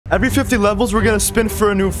Every 50 levels, we're gonna spin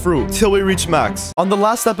for a new fruit till we reach max. On the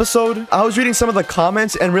last episode, I was reading some of the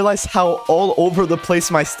comments and realized how all over the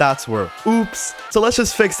place my stats were. Oops. So let's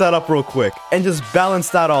just fix that up real quick and just balance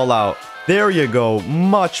that all out. There you go,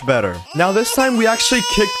 much better. Now this time we actually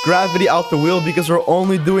kicked gravity out the wheel because we're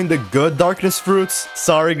only doing the good darkness fruits.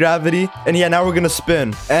 Sorry, gravity. And yeah, now we're gonna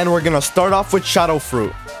spin. And we're gonna start off with shadow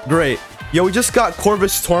fruit. Great. Yo, we just got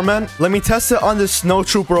Corvus Torment. Let me test it on this snow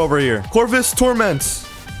trooper over here. Corvus Torment.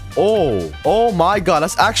 Oh my god,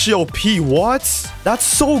 that's actually OP. What? That's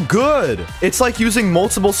so good. It's like using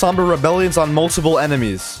multiple Somber Rebellions on multiple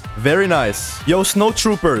enemies. Very nice. Yo, snow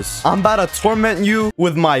troopers, I'm about to torment you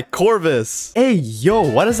with my Corvus. Hey, yo,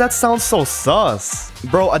 why does that sound so sus?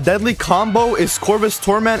 Bro, a deadly combo is Corvus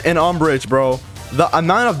Torment and Umbrage, bro. The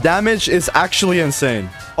amount of damage is actually insane.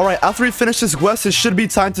 Alright, after we finish this quest, it should be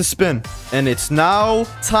time to spin. And it's now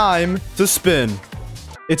time to spin.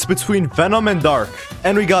 It's between Venom and Dark.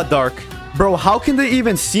 And we got Dark. Bro, how can they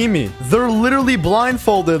even see me? They're literally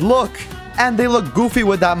blindfolded. Look. And they look goofy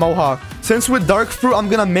with that mohawk. Since with Dark Fruit, I'm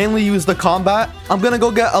gonna mainly use the combat. I'm gonna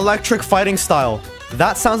go get Electric Fighting Style.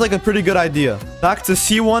 That sounds like a pretty good idea. Back to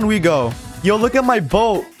C1 we go. Yo, look at my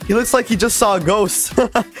boat. He looks like he just saw a ghost.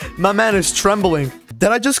 My man is trembling. Did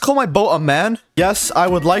I just call my boat a man? Yes, I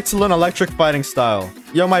would like to learn Electric Fighting Style.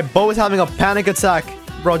 Yo, my boat is having a panic attack.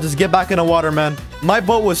 Bro, just get back in the water, man. My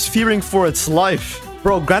boat was fearing for its life.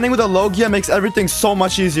 Bro, grinding with a Logia makes everything so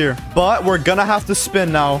much easier. But we're gonna have to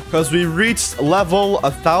spin now because we reached level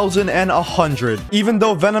 1,100. Even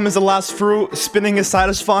though Venom is the last fruit, spinning is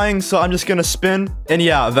satisfying, so I'm just gonna spin. And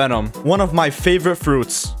yeah, Venom. One of my favorite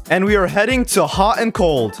fruits. And we are heading to hot and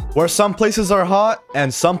cold, where some places are hot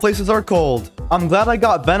and some places are cold. I'm glad I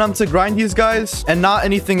got Venom to grind these guys and not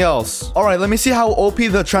anything else. Alright, let me see how OP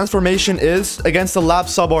the transformation is against the lab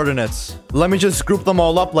subordinates. Let me just group them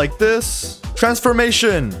all up like this.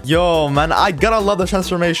 Transformation. Yo, man, I gotta love the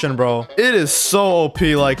transformation, bro. It is so OP.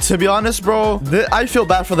 Like, to be honest, bro, I feel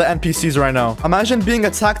bad for the NPCs right now. Imagine being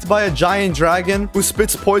attacked by a giant dragon who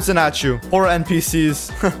spits poison at you. Poor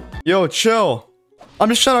NPCs. Yo, chill. I'm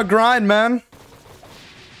just trying to grind, man.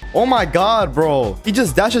 Oh my god, bro. He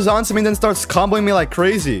just dashes onto me and then starts comboing me like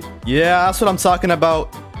crazy. Yeah, that's what I'm talking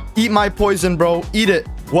about. Eat my poison, bro. Eat it.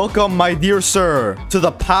 Welcome, my dear sir, to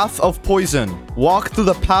the path of poison. Walk through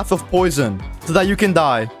the path of poison so that you can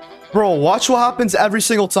die. Bro, watch what happens every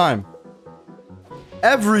single time.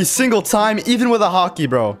 Every single time, even with a hockey,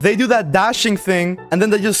 bro. They do that dashing thing, and then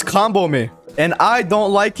they just combo me. And I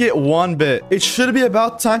don't like it one bit. It should be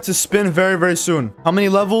about time to spin very, very soon. How many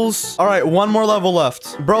levels? All right, one more level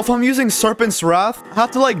left. Bro, if I'm using Serpent's Wrath, I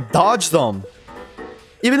have to, like, dodge them.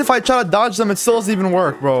 Even if I try to dodge them, it still doesn't even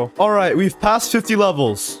work, bro. All right, we've passed 50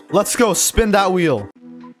 levels. Let's go, spin that wheel.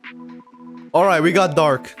 All right, we got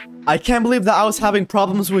Dark. I can't believe that I was having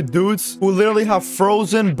problems with dudes who literally have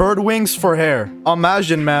frozen bird wings for hair.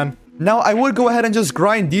 Imagine, man. Now, I would go ahead and just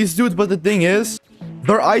grind these dudes, but the thing is,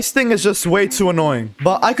 their ice thing is just way too annoying.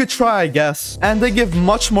 But I could try, I guess. And they give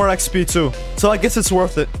much more XP too. So I guess it's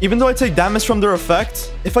worth it. Even though I take damage from their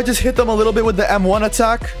effect, if I just hit them a little bit with the M1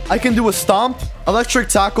 attack, I can do a stomp, electric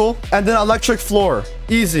tackle, and then electric floor.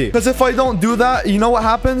 Easy. Because if I don't do that, you know what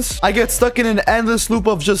happens? I get stuck in an endless loop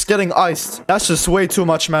of just getting iced. That's just way too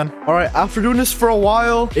much, man. Alright, after doing this for a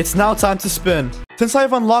while, it's now time to spin. Since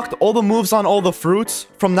I've unlocked all the moves on all the fruits,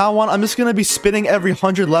 from now on, I'm just gonna be spinning every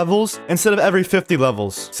 100 levels instead of every 50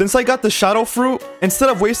 levels. Since I got the shadow fruit, instead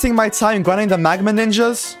of wasting my time grinding the magma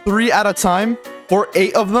ninjas 3 at a time for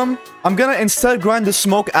 8 of them, I'm gonna instead grind the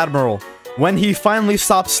smoke admiral when he finally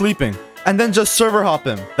stops sleeping, and then just server hop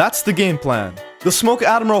him. That's the game plan. The Smoke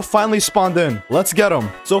Admiral finally spawned in. Let's get him.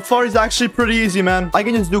 So far, he's actually pretty easy, man. I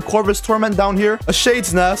can just do Corvus Torment down here, a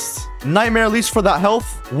Shade's Nest, Nightmare Leash for that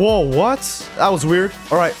health. Whoa, what? That was weird.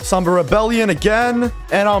 All right, Somber Rebellion again,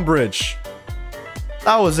 and Umbrage.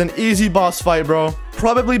 That was an easy boss fight, bro.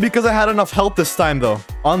 Probably because I had enough health this time, though.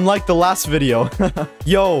 Unlike the last video.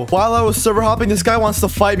 Yo, while I was server hopping, this guy wants to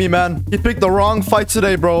fight me, man. He picked the wrong fight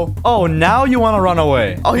today, bro. Oh, now you want to run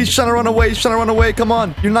away. Oh, he's trying to run away. He's trying to run away. Come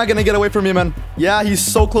on. You're not going to get away from me, man. Yeah, he's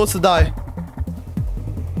so close to die.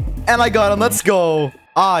 And I got him. Let's go.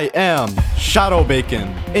 I am Shadow Bacon.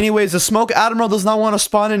 Anyways, the Smoke Admiral does not want to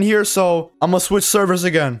spawn in here, so I'm gonna switch servers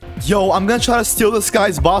again. Yo, I'm gonna try to steal this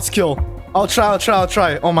guy's boss kill. I'll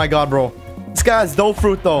try. Oh my god, bro. This guy has dope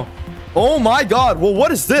fruit, though. Oh my god. Well,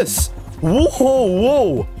 what is this? Whoa,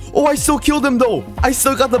 whoa. Oh, I still killed him, though. I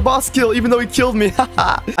still got the boss kill, even though he killed me.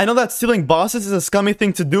 I know that stealing bosses is a scummy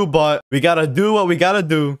thing to do, but we gotta do what we gotta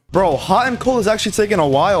do. Bro, hot and cold is actually taking a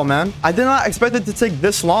while, man. I did not expect it to take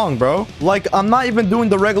this long, bro. Like, I'm not even doing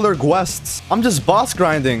the regular quests. I'm just boss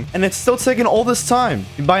grinding, and it's still taking all this time.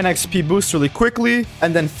 You buy an XP boost really quickly,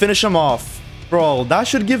 and then finish him off. Bro, that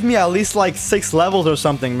should give me at least like 6 levels or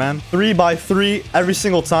something, man. 3 by 3 every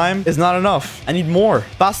single time is not enough. I need more.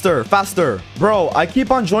 Faster, faster. Bro, I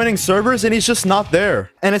keep on joining servers and he's just not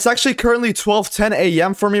there. And it's actually currently 12:10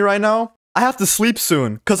 a.m. for me right now. I have to sleep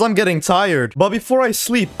soon because I'm getting tired. But before I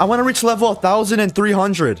sleep, I want to reach level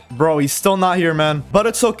 1,300. Bro, he's still not here, man. But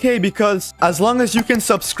it's okay because as long as you can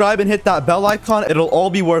subscribe and hit that bell icon, it'll all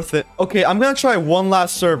be worth it. Okay, I'm going to try one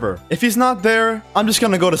last server. If he's not there, I'm just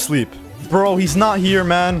going to go to sleep. Bro, he's not here,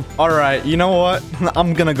 man. All right, you know what?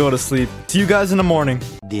 I'm gonna go to sleep. See you guys in the morning.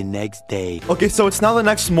 The next day. Okay, so it's now the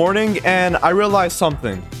next morning, and I realized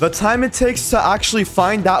something. The time it takes to actually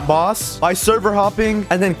find that boss by server hopping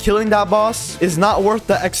and then killing that boss is not worth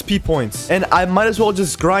the XP points. And I might as well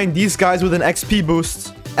just grind these guys with an XP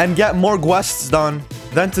boost and get more quests done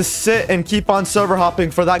than to sit and keep on server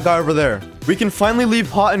hopping for that guy over there. We can finally leave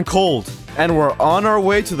hot and cold, and we're on our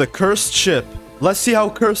way to the cursed ship. Let's see how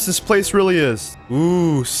cursed this place really is.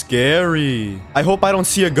 Ooh, scary. I hope I don't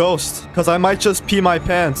see a ghost, because I might just pee my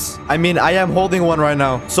pants. I mean, I am holding one right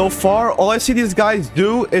now. So far, all I see these guys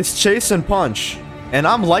do is chase and punch. And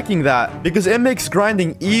I'm liking that, because it makes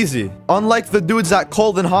grinding easy. Unlike the dudes at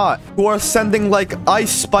Cold and Hot, who are sending like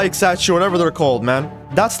ice spikes at you, whatever they're called, man.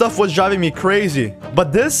 That stuff was driving me crazy.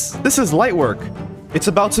 But this is light work. It's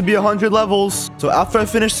about to be 100 levels, so after I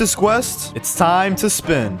finish this quest, it's time to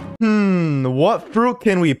spin. What fruit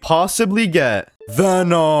can we possibly get?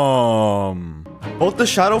 Venom. Both the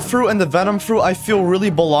shadow fruit and the venom fruit I feel really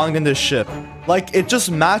belong in this ship. Like, it just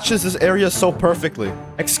matches this area so perfectly.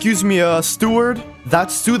 Excuse me, steward?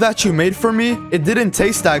 That stew that you made for me, it didn't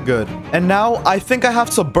taste that good. And now, I think I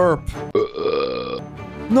have to burp.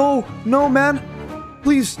 No, man.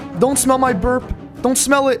 Please, don't smell my burp. Don't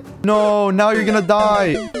smell it. No, now you're gonna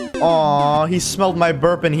die. Aw, he smelled my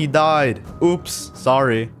burp and he died. Oops,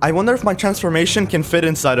 sorry. I wonder if my transformation can fit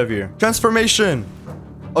inside of here. Transformation.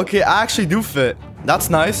 Okay, I actually do fit.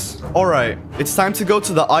 That's nice. All right, it's time to go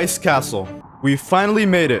to the ice castle. We finally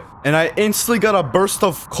made it, and I instantly got a burst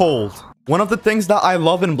of cold. One of the things that I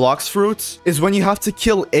love in Blox Fruits is when you have to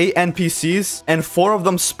kill 8 NPCs and 4 of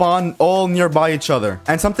them spawn all nearby each other.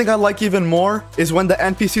 And something I like even more is when the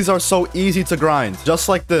NPCs are so easy to grind, just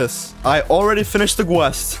like this. I already finished the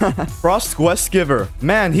quest. Frost Quest Giver.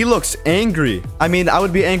 Man, he looks angry. I mean, I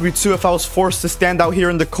would be angry too if I was forced to stand out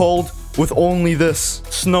here in the cold with only this.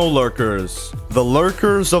 Snow lurkers. The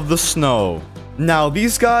lurkers of the snow. Now,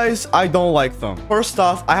 these guys, I don't like them. First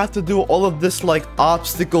off, I have to do all of this, like,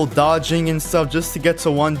 obstacle dodging and stuff just to get to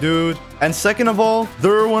one dude. And second of all,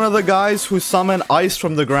 they're one of the guys who summon ice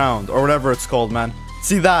from the ground, or whatever it's called, man.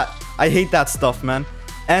 See that? I hate that stuff, man.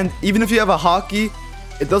 And even if you have a hotkey,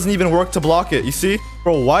 it doesn't even work to block it, you see?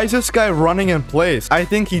 Bro, why is this guy running in place? I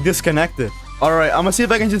think he disconnected. Alright, I'm gonna see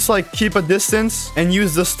if I can just, like, keep a distance and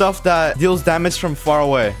use the stuff that deals damage from far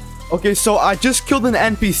away. Okay, so I just killed an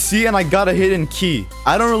NPC and I got a hidden key.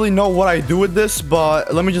 I don't really know what I do with this,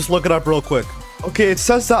 but let me just look it up real quick. Okay, it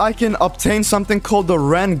says that I can obtain something called the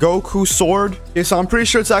Rengoku sword. Okay, so I'm pretty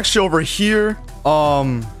sure it's actually over here.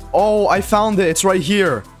 Oh, I found it. It's right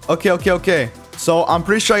here. Okay. So I'm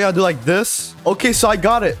pretty sure I gotta do like this. Okay, so I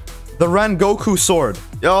got it. The Rengoku sword.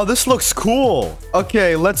 Yo, this looks cool.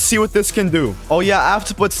 Okay, let's see what this can do. Oh yeah, I have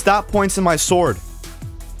to put stat points in my sword.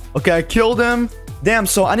 Okay, I killed him. Damn,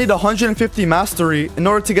 so I need 150 mastery in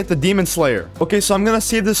order to get the Demon Slayer. Okay, so I'm gonna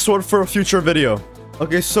save this sword for a future video.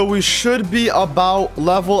 Okay, so we should be about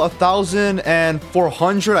level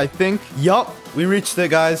 1,400, I think. Yup, we reached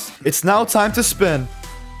it, guys. It's now time to spin.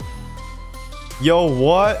 Yo,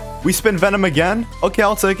 what? We spin Venom again? Okay,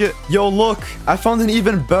 I'll take it. Yo, look. I found an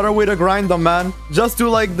even better way to grind them, man. Just do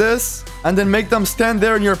like this, and then make them stand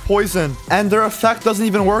there in your poison. And their effect doesn't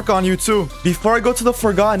even work on you, too. Before I go to the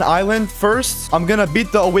Forgotten Island, first, I'm gonna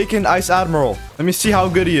beat the Awakened Ice Admiral. Let me see how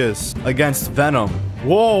good he is against Venom.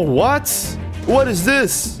 Whoa, what? What is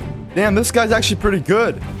this? Damn, this guy's actually pretty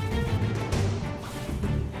good.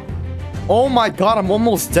 Oh my god, I'm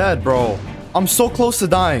almost dead, bro. I'm so close to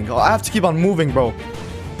dying. I have to keep on moving, bro.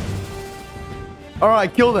 Alright,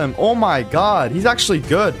 I killed him. Oh my god, he's actually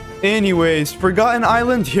good. Anyways, Forgotten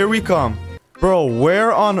Island, here we come. Bro,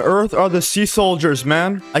 where on earth are the sea soldiers,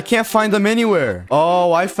 man? I can't find them anywhere.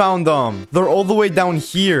 Oh, I found them. They're all the way down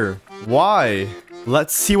here. Why?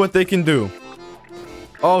 Let's see what they can do.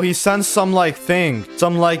 Oh, he sends some like thing.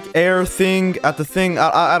 Some like air thing at the thing.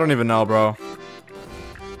 I don't even know, bro.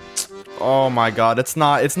 Oh my god, it's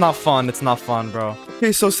not fun. It's not fun, bro.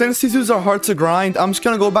 Okay, so since these dudes are hard to grind, I'm just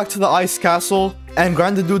gonna go back to the ice castle and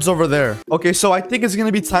grind the dudes over there. Okay, so I think it's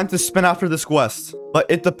gonna be time to spin after this quest, but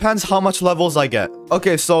it depends how much levels I get.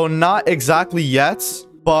 Okay, so not exactly yet,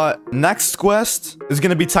 but next quest is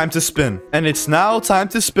gonna be time to spin, and it's now time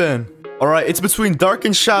to spin. All right, it's between Dark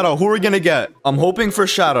and Shadow. Who are we gonna get? I'm hoping for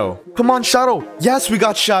Shadow. Come on, Shadow. Yes, we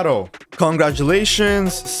got Shadow.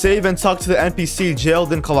 Congratulations. Save and talk to the NPC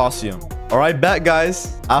jailed in Colosseum. All right, bet,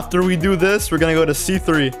 guys. After we do this, we're gonna go to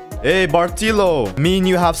C3. Hey, Bartilo. Me and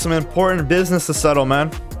you have some important business to settle,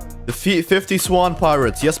 man. Defeat 50 swan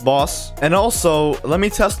pirates. Yes, boss. And also, let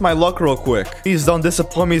me test my luck real quick. Please don't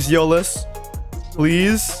disappoint me, Zeolus.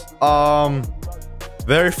 Please.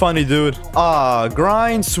 Very funny, dude.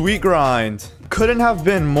 Grind, sweet grind. Couldn't have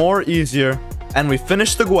been more easier. And we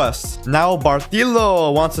finished the quest. Now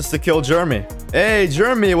Bartilo wants us to kill Jeremy. Hey,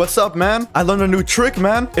 Jeremy, what's up, man? I learned a new trick,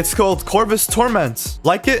 man. It's called Corvus Torment.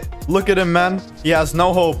 Like it? Look at him, man. He has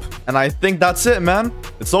no hope. And I think that's it, man.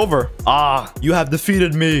 It's over. You have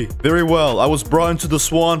defeated me. Very well. I was brought into the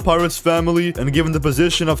Swan Pirates family and given the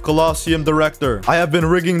position of Colosseum Director. I have been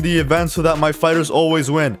rigging the event so that my fighters always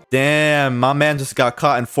win. Damn, my man just got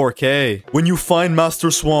caught in 4K. When you find Master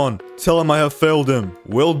Swan, tell him I have failed him.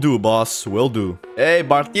 Will do, boss. Will do. Hey,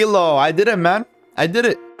 Bartilo, I did it, man. I did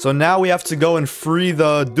it. So now we have to go and free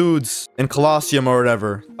the dudes in Colosseum or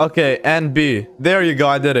whatever. Okay, and B. There you go,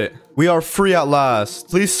 I did it. We are free at last.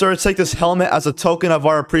 Please, sir, take this helmet as a token of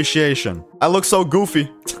our appreciation. I look so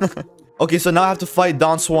goofy. Okay, so now I have to fight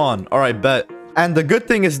Don Swan. All right, bet. And the good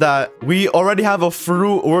thing is that we already have a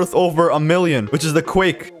fruit worth over 1 million, which is the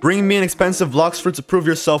Quake. Bring me an expensive Blox Fruit to prove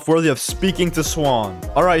yourself worthy of speaking to Swan.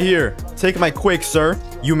 All right, here. Take my Quake, sir.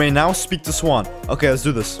 You may now speak to Swan. Okay, let's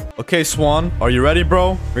do this. Okay, Swan. Are you ready,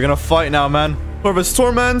 bro? We're gonna fight now, man. Corvus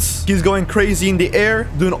Torments. He's going crazy in the air,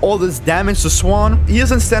 doing all this damage to Swan. He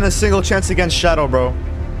doesn't stand a single chance against Shadow, bro.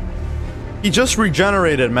 He just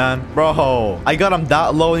regenerated, man. Bro, I got him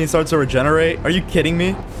that low and he starts to regenerate. Are you kidding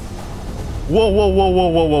me? Whoa, whoa, whoa, whoa,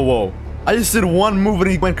 whoa, whoa, whoa. I just did one move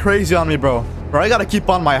and he went crazy on me, bro. Bro, I gotta keep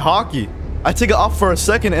on my hockey. I take it off for a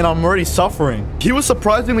second and I'm already suffering. He was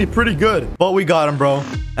surprisingly pretty good, but we got him, bro.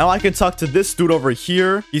 Now I can talk to this dude over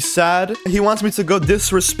here. He's sad. He wants me to go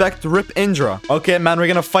disrespect Rip Indra. Okay, man, we're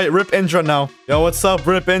gonna fight Rip Indra now. Yo, what's up,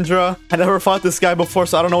 Rip Indra? I never fought this guy before,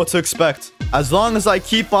 so I don't know what to expect. As long as I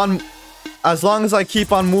keep on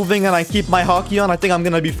moving and I keep my hockey on, I think I'm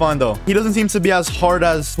gonna be fine, though. He doesn't seem to be as hard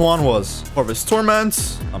as Swan was. Corvus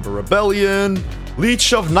Torment, Umber Rebellion,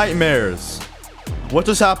 Leech of Nightmares. What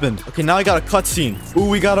just happened? Okay, now I got a cutscene. Ooh,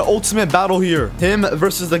 we got an ultimate battle here. Him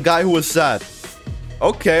versus the guy who was sad.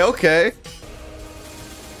 Okay, okay.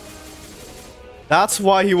 That's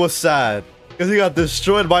why he was sad. Because he got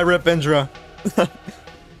destroyed by Rip Indra.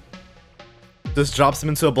 Just drops him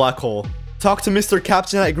into a black hole. Talk to Mr.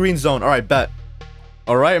 Captain at Green Zone. Alright, bet.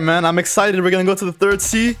 Alright, man. I'm excited. We're gonna go to the third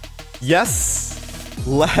sea. Yes.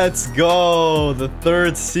 Let's go. The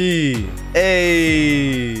third sea.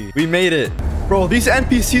 Hey. We made it. Bro, these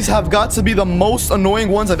NPCs have got to be the most annoying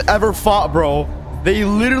ones I've ever fought, bro. They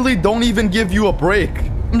literally don't even give you a break.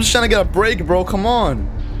 I'm just trying to get a break, bro. Come on.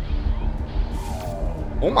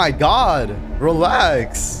 Oh my god.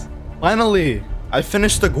 Relax. Finally. I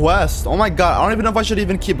finished the quest. Oh my god. I don't even know if I should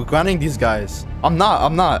even keep grinding these guys. I'm not.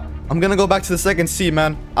 I'm gonna go back to the second sea,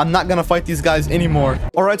 man. I'm not gonna fight these guys anymore.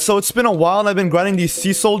 Alright, so it's been a while and I've been grinding these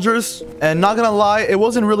sea soldiers. And not gonna lie, it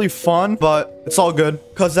wasn't really fun, but it's all good.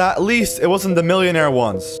 Because at least it wasn't the millionaire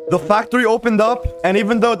ones. The factory opened up, and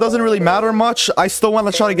even though it doesn't really matter much, I still want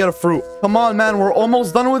to try to get a fruit. Come on, man. We're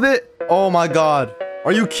almost done with it. Oh my god.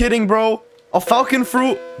 Are you kidding, bro? A falcon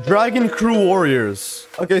fruit, dragon crew warriors.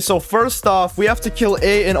 Okay, so first off, we have to kill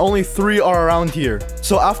 8 and only 3 are around here.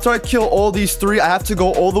 So after I kill all these 3, I have to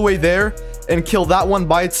go all the way there and kill that one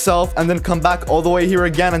by itself and then come back all the way here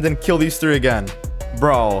again and then kill these 3 again.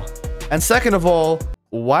 Bro. And second of all,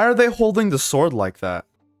 why are they holding the sword like that?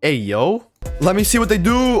 Hey, yo. Let me see what they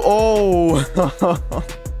do. Oh.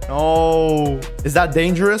 Oh. Is that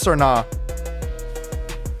dangerous or not?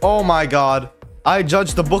 Oh my god. I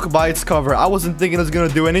judged the book by its cover. I wasn't thinking it was gonna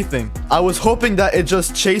do anything. I was hoping that it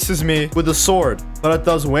just chases me with the sword. But it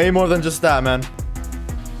does way more than just that, man.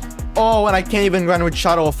 Oh, and I can't even grind with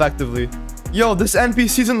Shadow effectively. Yo, this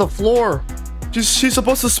NPC's in the floor. She's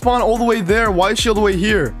supposed to spawn all the way there. Why is she all the way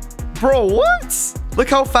here? Bro, what? Look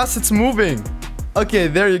how fast it's moving. Okay,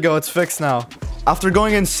 there you go. It's fixed now. After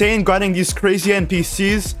going insane grinding these crazy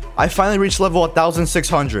NPCs, I finally reached level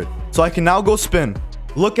 1600. So I can now go spin.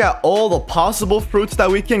 Look at all the possible fruits that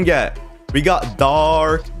we can get. We got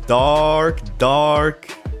dark, dark,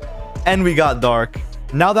 dark, and we got dark.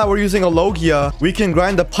 Now that we're using a Logia, we can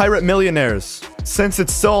grind the pirate millionaires. Since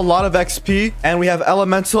it's still a lot of XP and we have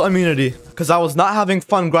elemental immunity. Because I was not having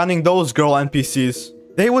fun grinding those girl NPCs.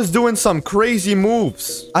 They was doing some crazy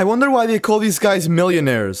moves. I wonder why they call these guys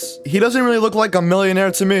millionaires. He doesn't really look like a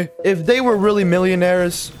millionaire to me. If they were really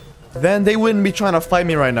millionaires, then they wouldn't be trying to fight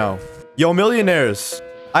me right now. Yo, millionaires,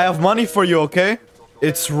 I have money for you, okay?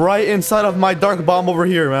 It's right inside of my dark bomb over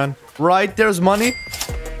here, man. Right, there's money.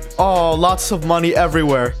 Oh, lots of money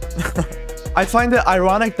everywhere. I find it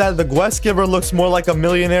ironic that the quest giver looks more like a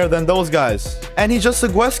millionaire than those guys. And he's just a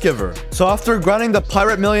quest giver. So after grinding the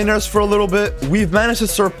pirate millionaires for a little bit, we've managed to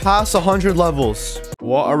surpass 100 levels.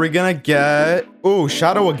 What are we gonna get? Ooh,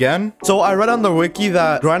 shadow again? So I read on the wiki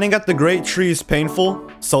that grinding at the great tree is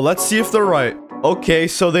painful. So let's see if they're right. Okay,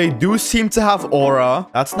 so they do seem to have aura.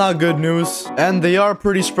 That's not good news. And they are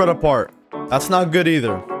pretty spread apart. That's not good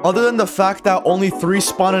either. Other than the fact that only 3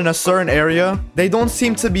 spawn in a certain area, they don't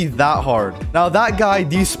seem to be that hard. Now that guy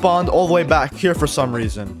despawned all the way back here for some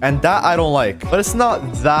reason. And that I don't like. But it's not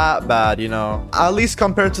that bad, you know. At least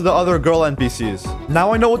compared to the other girl NPCs.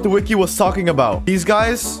 Now I know what the wiki was talking about. These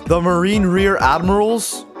guys, the Marine Rear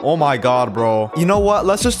Admirals. Oh my god, bro. You know what?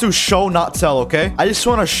 Let's just do show, not tell, okay? I just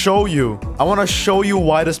want to show you. I want to show you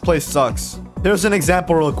why this place sucks. Here's an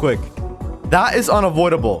example real quick. That is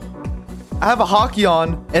unavoidable. I have a hockey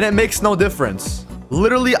on, and it makes no difference.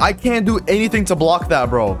 Literally, I can't do anything to block that,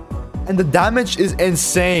 bro. And the damage is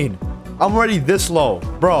insane. I'm already this low.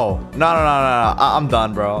 Bro, no. I'm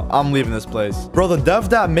done, bro. I'm leaving this place. Bro, the dev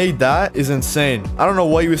that made that is insane. I don't know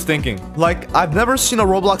what he was thinking. Like, I've never seen a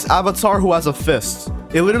Roblox avatar who has a fist.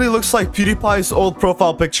 It literally looks like PewDiePie's old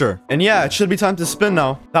profile picture. And yeah, it should be time to spin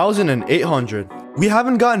now. 1,800. We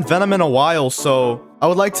haven't gotten Venom in a while, so I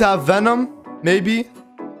would like to have Venom, maybe.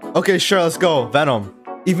 Okay, sure, let's go. Venom.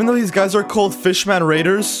 Even though these guys are called Fishman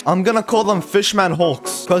Raiders, I'm gonna call them Fishman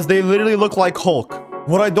Hulks, because they literally look like Hulk.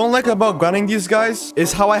 What I don't like about grinding these guys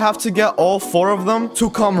is how I have to get all 4 of them to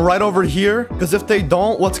come right over here, because if they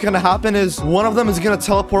don't, what's gonna happen is one of them is gonna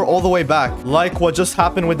teleport all the way back, like what just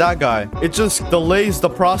happened with that guy. It just delays the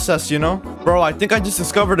process, you know? Bro, I think I just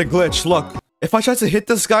discovered a glitch. Look, if I try to hit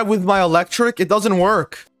this guy with my electric, it doesn't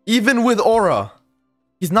work. Even with aura.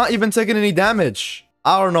 He's not even taking any damage.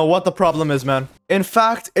 I don't know what the problem is, man. In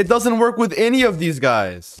fact, it doesn't work with any of these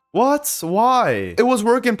guys. What? Why? It was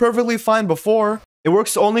working perfectly fine before. It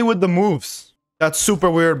works only with the moves. That's super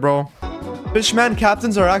weird, bro. Fishman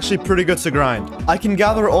captains are actually pretty good to grind. I can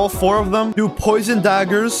gather all 4 of them, do poison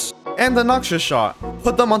daggers, and the noxious shot.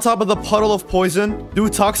 Put them on top of the puddle of poison, do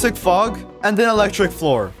toxic fog, and then electric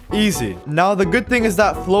floor. Easy. Now, the good thing is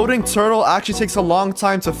that floating turtle actually takes a long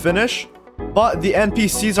time to finish, but the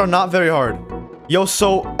NPCs are not very hard. Yo,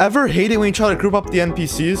 so ever hate it when you try to group up the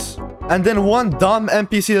NPCs? And then one dumb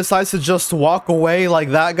NPC decides to just walk away like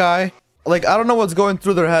that guy? Like, I don't know what's going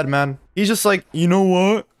through their head, man. He's just like, you know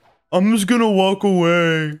what? I'm just gonna walk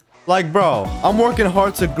away. Like, bro, I'm working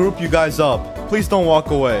hard to group you guys up. Please don't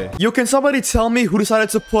walk away. Yo, can somebody tell me who decided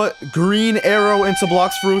to put green arrow into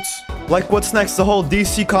Blox Fruits? Like, what's next? The whole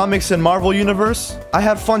DC Comics and Marvel universe? I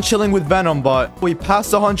had fun chilling with Venom, but we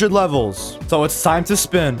passed 100 levels. So it's time to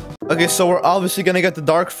spin. Okay, so we're obviously gonna get the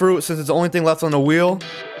dark fruit since it's the only thing left on the wheel.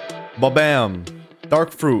 Ba-bam.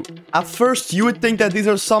 Dark fruit. At first, you would think that these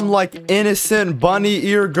are some like innocent bunny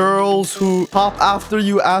ear girls who pop after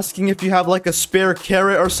you asking if you have like a spare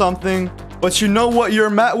carrot or something. But you know what you're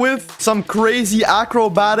met with? Some crazy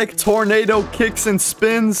acrobatic tornado kicks and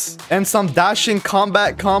spins and some dashing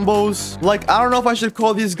combat combos. Like, I don't know if I should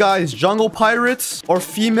call these guys jungle pirates or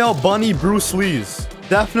female bunny Bruce Lees.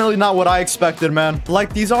 Definitely not what I expected, man.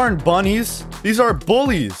 Like, these aren't bunnies. These are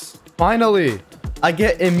bullies. Finally, I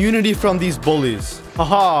get immunity from these bullies.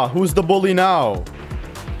 Haha, who's the bully now?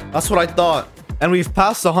 That's what I thought. And we've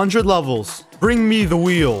passed 100 levels. Bring me the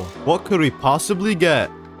wheel. What could we possibly get?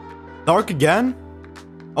 Dark again?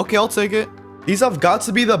 Okay, I'll take it. These have got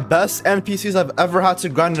to be the best NPCs I've ever had to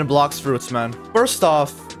grind in Blox Fruits, man. First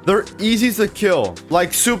off, they're easy to kill.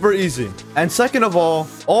 Like, super easy. And second of all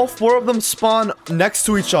 4 of them spawn next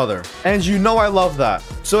to each other. And you know I love that.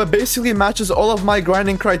 So it basically matches all of my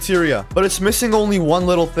grinding criteria. But it's missing only one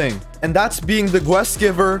little thing. And that's being the quest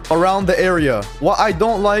giver around the area. What I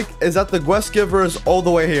don't like is that the quest giver is all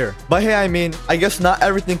the way here. But hey, I mean, I guess not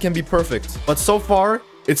everything can be perfect. But so far,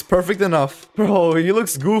 it's perfect enough. Bro, he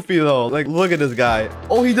looks goofy though. Like, look at this guy.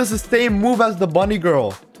 Oh, he does the same move as the bunny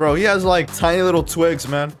girl. Bro, he has like tiny little twigs,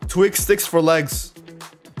 man. Twig sticks for legs.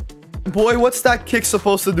 Boy, what's that kick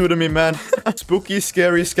supposed to do to me, man? Spooky,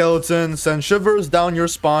 scary skeletons send shivers down your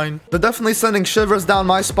spine. They're definitely sending shivers down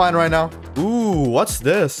my spine right now. Ooh, what's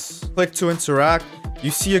this? Click to interact.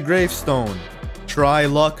 You see a gravestone. Try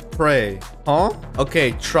luck, pray. Huh?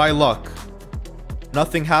 Okay, try luck.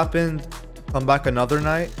 Nothing happened. Come back another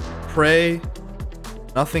night. Pray.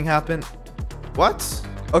 Nothing happened. What?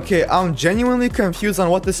 Okay, I'm genuinely confused on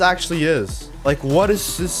what this actually is. Like, what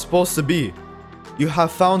is this supposed to be? You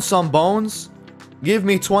have found some bones? Give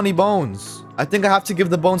me 20 bones. I think I have to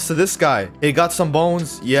give the bones to this guy. Hey, got some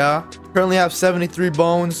bones? Yeah. Currently have 73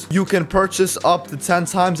 bones. You can purchase up to 10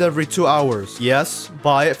 times every 2 hours. Yes.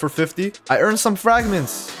 Buy it for 50. I earned some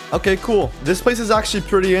fragments. Okay, cool. This place is actually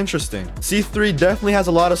pretty interesting. C3 definitely has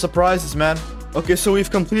a lot of surprises, man. Okay, so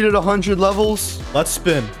we've completed 100 levels. Let's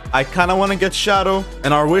spin. I kind of want to get Shadow,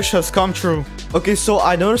 and our wish has come true. Okay, so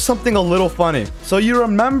I noticed something a little funny. So you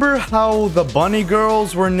remember how the bunny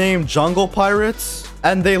girls were named Jungle Pirates?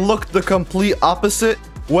 And they looked the complete opposite?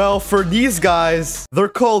 Well, for these guys, they're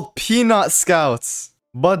called Peanut Scouts.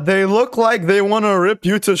 But they look like they want to rip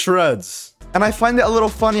you to shreds. And I find it a little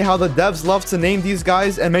funny how the devs love to name these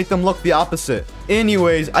guys and make them look the opposite.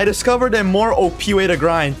 Anyways, I discovered a more OP way to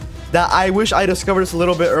grind that I wish I discovered this a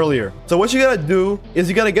little bit earlier. So what you gotta do is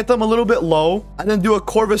you gotta get them a little bit low and then do a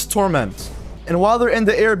Corvus Torment. And while they're in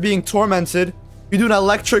the air being tormented, you do an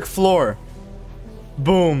electric floor.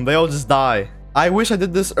 Boom, they all just die. I wish I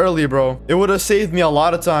did this early, bro. It would have saved me a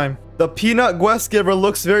lot of time. The peanut quest giver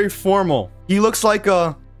looks very formal. He looks like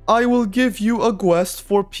I will give you a quest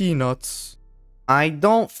for peanuts. I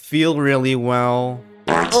don't feel really well.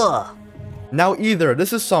 Ugh. Now either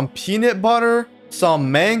this is some peanut butter,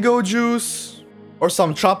 some mango juice, or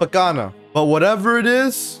some Tropicana. But whatever it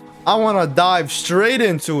is, I want to dive straight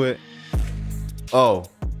into it. Oh,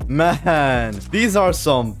 man. These are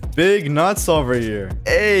some big nuts over here.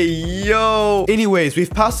 Hey, yo. Anyways,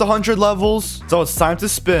 we've passed 100 levels, so it's time to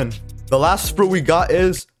spin. The last fruit we got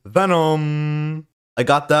is venom. I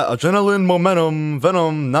got that adrenaline momentum.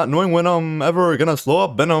 Venom, not knowing when I'm ever gonna slow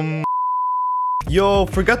up venom. Yo,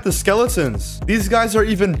 forget the skeletons. These guys are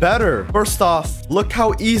even better. First off, look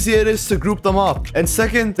how easy it is to group them up. And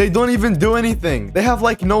second, they don't even do anything. They have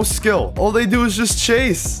like no skill. All they do is just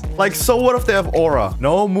chase. Like, so what if they have aura?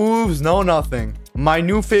 No moves, no nothing. My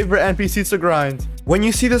new favorite NPC to grind. When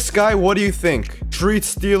you see this guy, what do you think? Treat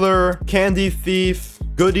stealer, candy thief,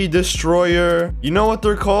 goodie destroyer. You know what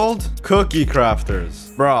they're called? Cookie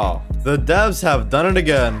crafters. Bro, the devs have done it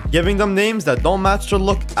again, giving them names that don't match their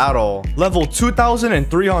look at all. Level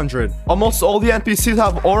 2300. Almost all the NPCs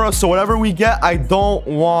have aura, so whatever we get, I don't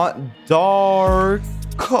want dark.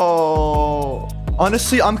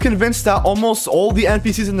 Honestly, I'm convinced that almost all the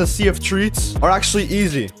NPCs in the Sea of Treats are actually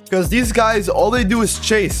easy. Because these guys, all they do is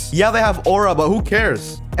chase. Yeah, they have aura, but who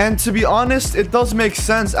cares? And to be honest, it does make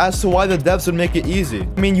sense as to why the devs would make it easy.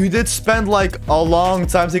 I mean, you did spend like a long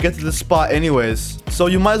time to get to this spot anyways. So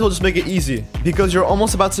you might as well just make it easy. Because you're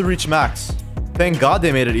almost about to reach max. Thank God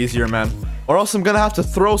they made it easier, man. Or else I'm gonna have to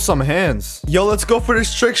throw some hands. Yo, let's go for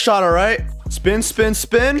this trick shot, alright? Spin, spin,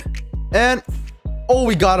 spin. And... oh,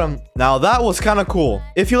 we got him. Now, that was kind of cool.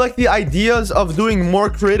 If you like the ideas of doing more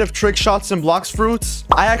creative trick shots in Blox Fruits,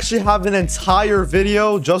 I actually have an entire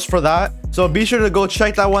video just for that. So be sure to go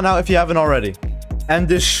check that one out if you haven't already. And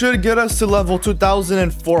this should get us to level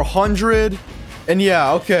 2400. And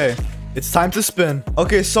yeah, okay. It's time to spin.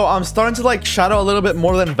 Okay, so I'm starting to like shadow a little bit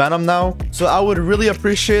more than venom now. So I would really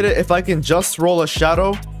appreciate it if I can just roll a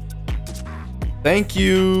shadow. Thank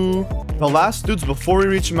you. The last dudes before we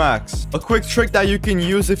reach max. A quick trick that you can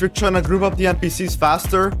use if you're trying to group up the NPCs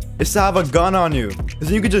faster is to have a gun on you. Because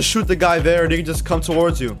then you can just shoot the guy there and he can just come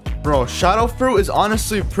towards you. Bro, Shadow Fruit is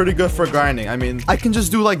honestly pretty good for grinding. I mean, I can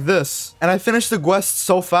just do like this. And I finished the quest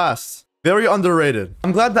so fast. Very underrated.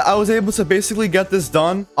 I'm glad that I was able to basically get this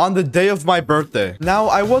done on the day of my birthday. Now,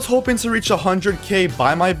 I was hoping to reach 100k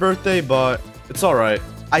by my birthday, but it's alright.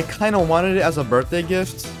 I kind of wanted it as a birthday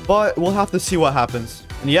gift, but we'll have to see what happens.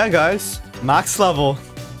 And yeah, guys, max level.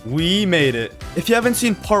 We made it. If you haven't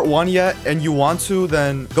seen part 1 yet and you want to,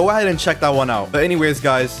 then go ahead and check that one out. But anyways,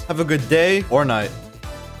 guys, have a good day or night.